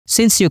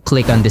since you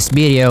click on this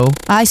video,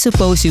 I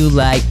suppose you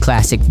like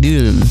classic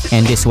Doom.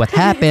 And this what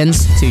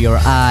happens to your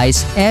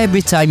eyes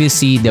every time you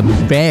see the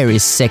very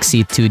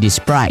sexy 2D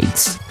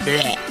sprites.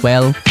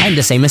 Well, I'm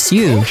the same as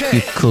you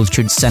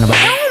cultured son of a...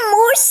 No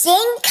more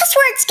saying cuss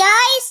words,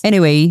 guys!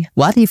 Anyway,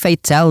 what if I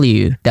tell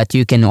you that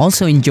you can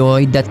also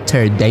enjoy the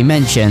third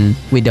dimension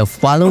with the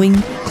following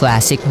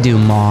classic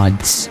Doom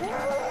mods?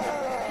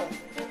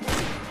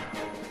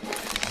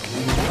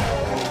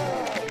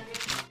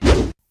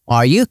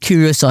 Are you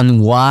curious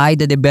on why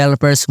the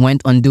developers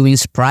went on doing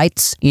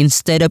sprites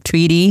instead of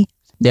 3D?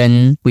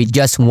 Then, with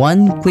just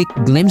one quick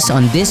glimpse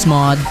on this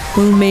mod,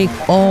 will make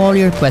all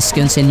your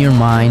questions in your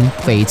mind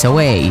fade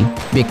away.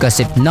 Because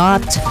if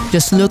not,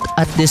 just look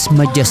at these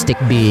majestic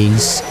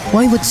beings.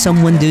 Why would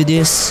someone do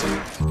this?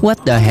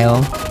 What the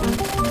hell?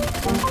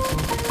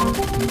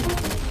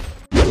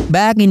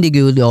 Back in the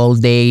good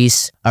old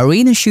days,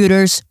 arena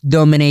shooters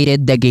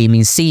dominated the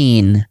gaming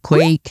scene.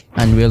 Quake,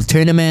 Unreal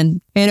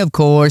Tournament, and of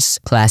course,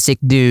 classic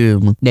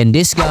Doom. Then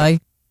this guy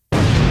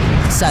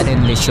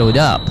suddenly showed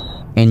up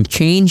and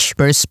changed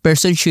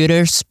first-person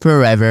shooters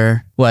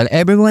forever. While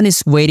everyone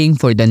is waiting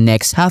for the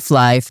next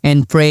Half-Life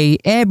and pray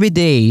every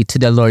day to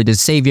the Lord and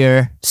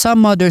Savior,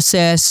 some mother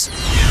says,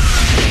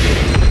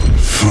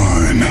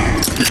 "Fine.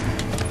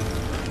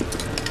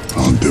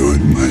 I'll do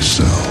it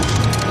myself."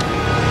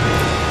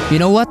 You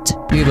know what?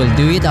 We will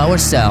do it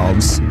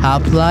ourselves.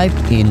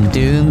 Half-Life in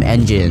Doom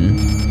engine.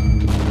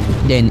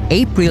 Then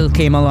April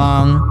came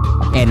along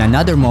and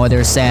another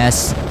modder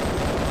says,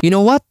 you know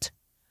what?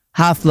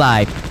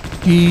 Half-Life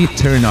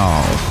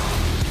Eternal.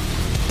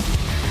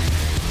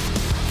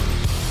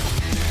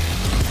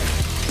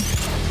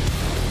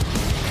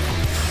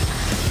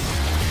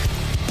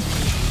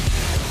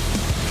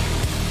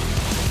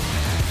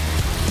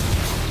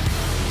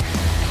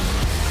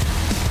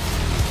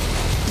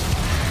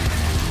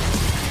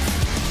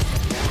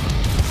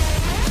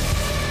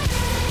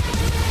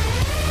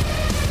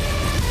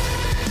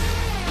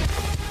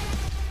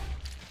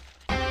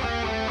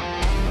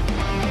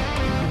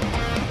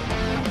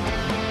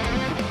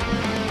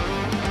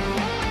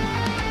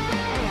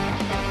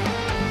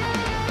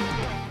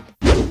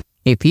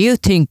 If you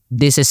think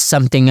this is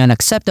something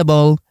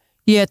unacceptable,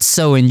 yet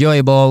so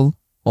enjoyable,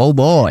 oh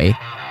boy,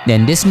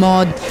 then this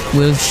mod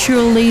will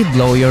surely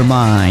blow your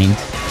mind.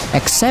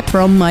 Except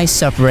from my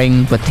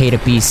suffering potato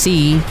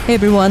PC,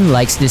 everyone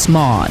likes this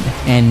mod,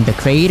 and the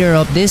creator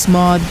of this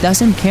mod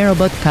doesn't care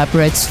about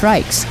copyright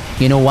strikes.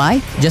 You know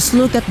why? Just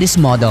look at these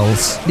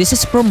models. This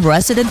is from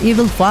Resident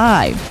Evil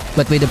 5,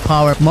 but with the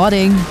power of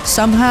modding,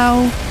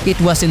 somehow it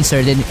was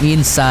inserted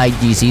inside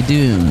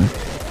Gzdoom.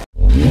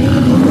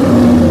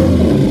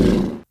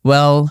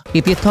 Well,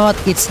 if you thought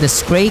it's the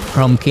Scrake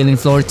from Killing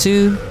Floor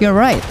 2, you're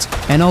right.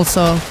 And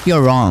also,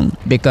 you're wrong,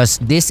 because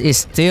this is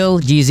still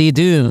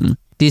Gzdoom.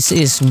 This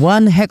is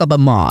one heck of a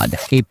mod,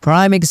 a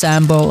prime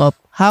example of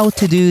how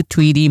to do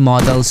 3D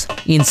models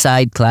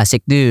inside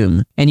classic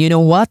Doom. And you know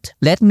what?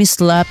 Let me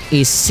slap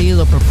a seal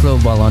of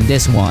approval on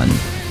this one.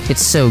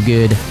 It's so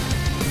good.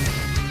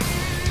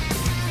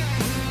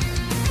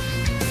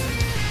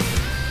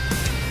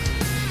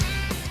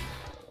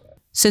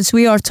 Since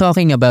we are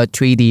talking about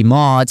 3D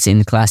mods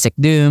in classic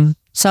Doom,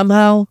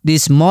 somehow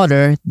this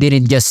modder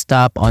didn't just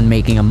stop on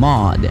making a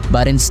mod,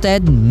 but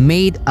instead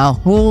made a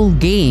whole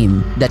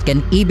game that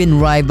can even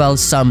rival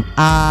some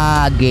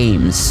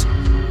games.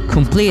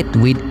 Complete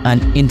with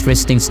an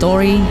interesting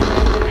story,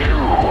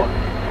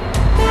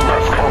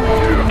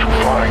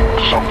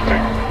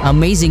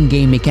 amazing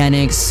game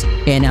mechanics,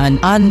 and an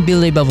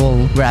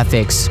unbelievable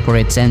graphics for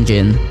its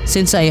engine.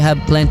 Since I have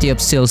plenty of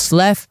seals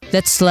left,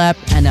 let's slap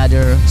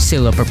another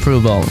seal of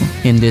approval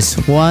in this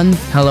one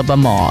hell of a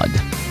mod.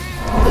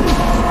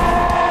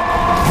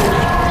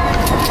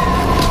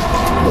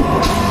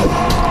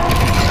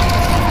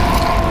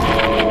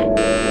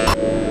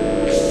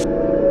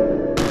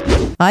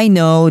 I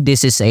know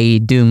this is a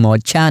Doom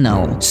mod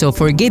channel, so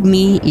forgive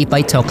me if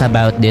I talk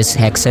about this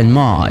Hexen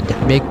mod,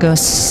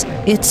 because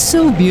it's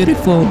so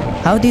beautiful.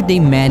 How did they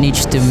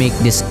manage to make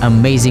these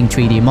amazing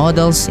 3D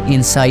models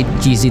inside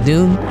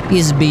Gzdoom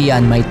is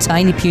beyond my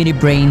tiny puny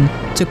brain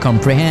to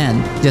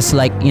comprehend. Just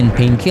like in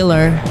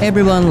Painkiller,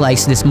 everyone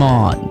likes this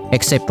mod,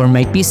 except for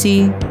my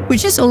PC,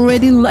 which is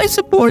already life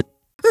support.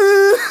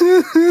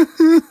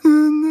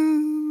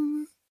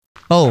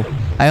 Oh,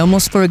 I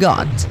almost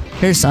forgot.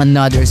 Here's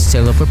another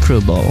seal of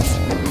approval.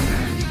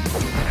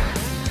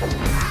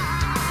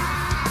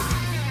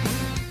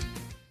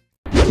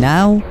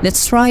 Now,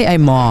 let's try a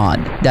mod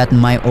that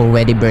my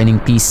already burning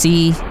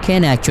PC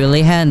can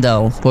actually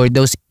handle for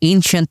those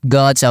ancient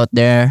gods out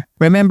there.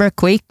 Remember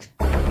Quake?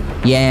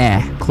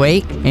 Yeah,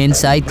 Quake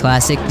inside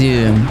classic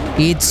Doom.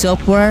 id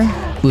Software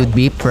would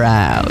be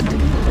proud.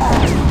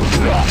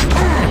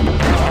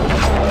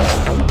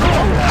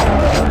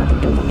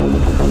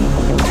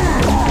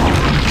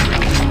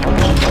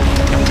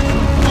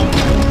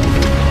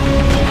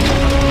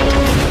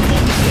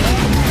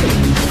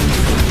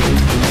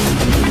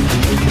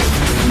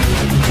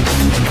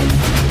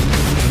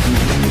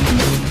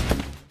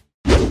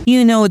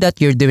 You know that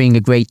you're doing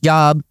a great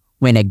job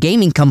when a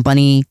gaming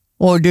company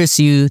orders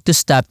you to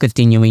stop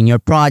continuing your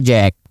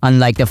project.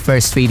 Unlike the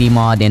first 3D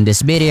mod in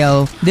this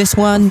video, this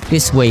one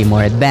is way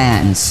more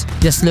advanced.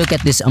 Just look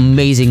at these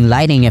amazing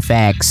lighting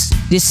effects.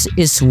 This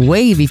is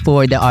way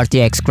before the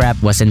RTX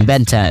crap was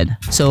invented.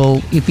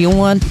 So if you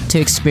want to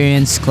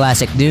experience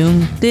classic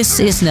Doom, this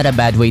is not a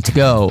bad way to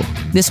go.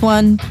 This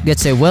one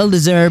gets a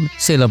well-deserved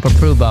seal of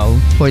approval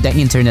for the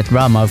internet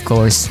drama, of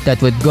course, that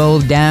would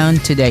go down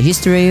to the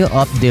history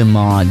of Doom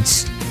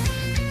mods.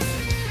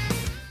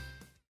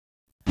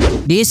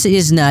 This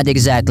is not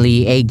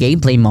exactly a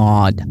gameplay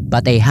mod,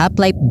 but a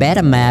Half-Life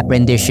beta map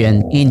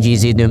rendition in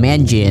Gzdoom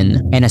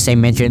engine. And as I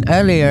mentioned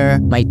earlier,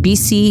 my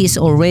PC is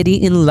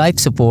already in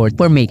live support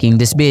for making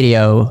this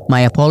video.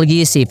 My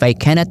apologies if I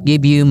cannot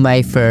give you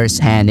my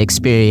first-hand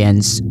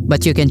experience,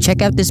 but you can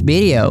check out this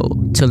video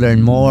to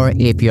learn more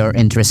if you're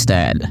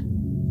interested.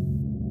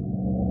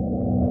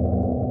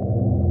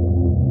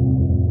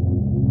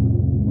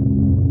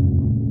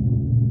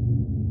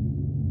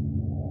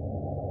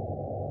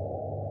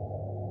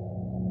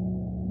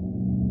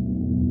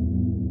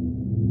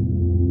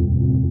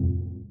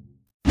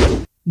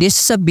 This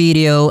is a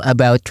video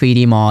about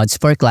 3D mods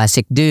for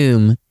classic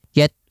Doom.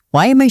 Yet,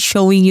 why am I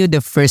showing you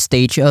the first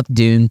stage of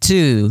Doom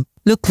 2?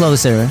 Look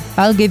closer,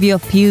 I'll give you a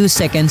few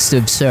seconds to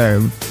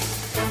observe.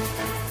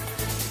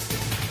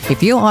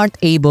 If you aren't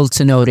able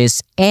to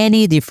notice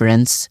any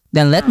difference,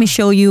 then let me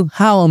show you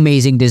how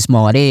amazing this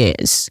mod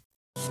is.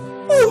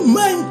 Oh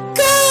my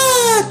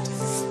god!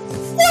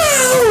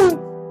 Wow!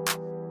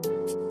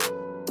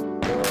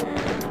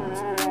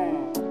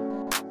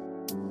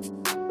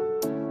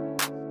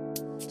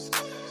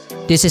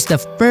 This is the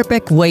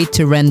perfect way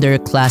to render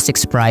classic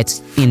sprites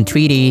in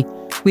 3D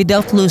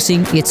without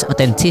losing its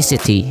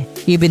authenticity.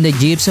 Even the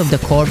jeeps of the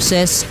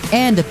corpses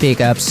and the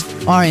pickups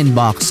are in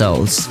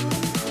voxels.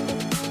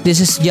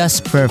 This is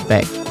just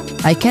perfect.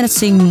 I cannot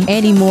sing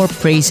any more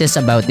praises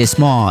about this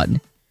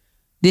mod.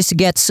 This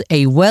gets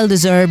a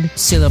well-deserved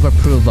seal of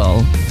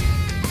approval.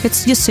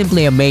 It's just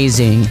simply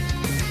amazing.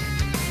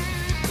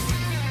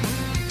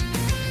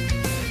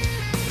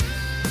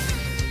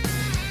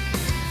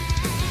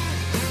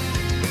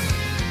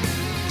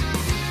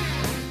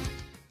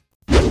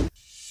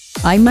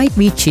 I might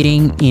be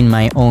cheating in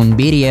my own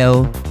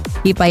video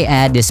if I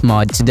add this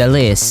mod to the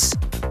list.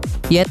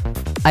 Yet,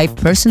 I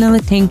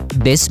personally think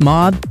this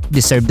mod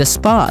deserves the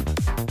spot.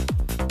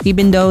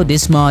 Even though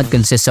this mod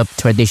consists of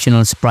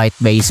traditional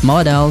sprite-based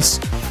models,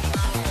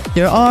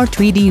 there are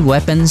 3D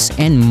weapons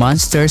and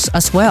monsters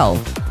as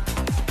well.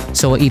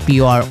 So if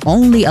you are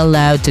only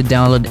allowed to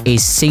download a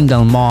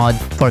single mod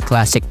for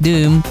classic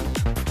Doom,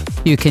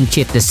 you can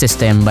cheat the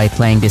system by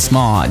playing this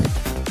mod.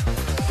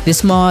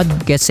 This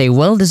mod gets a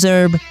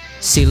well-deserved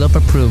seal of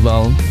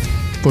approval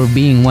for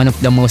being one of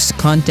the most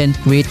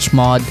content-rich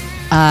mod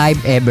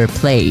I've ever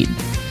played.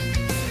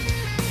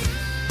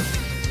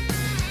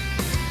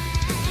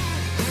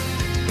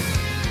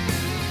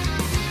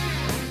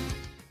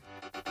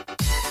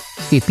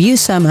 If you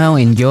somehow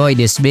enjoyed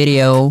this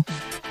video,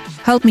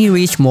 help me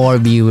reach more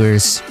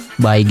viewers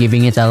by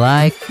giving it a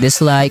like,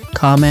 dislike,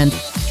 comment,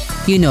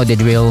 you know the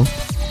drill.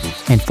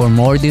 And for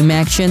more Doom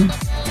action,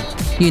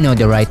 you know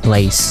the right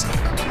place.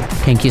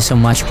 Thank you so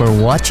much for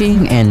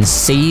watching and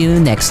see you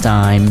next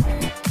time.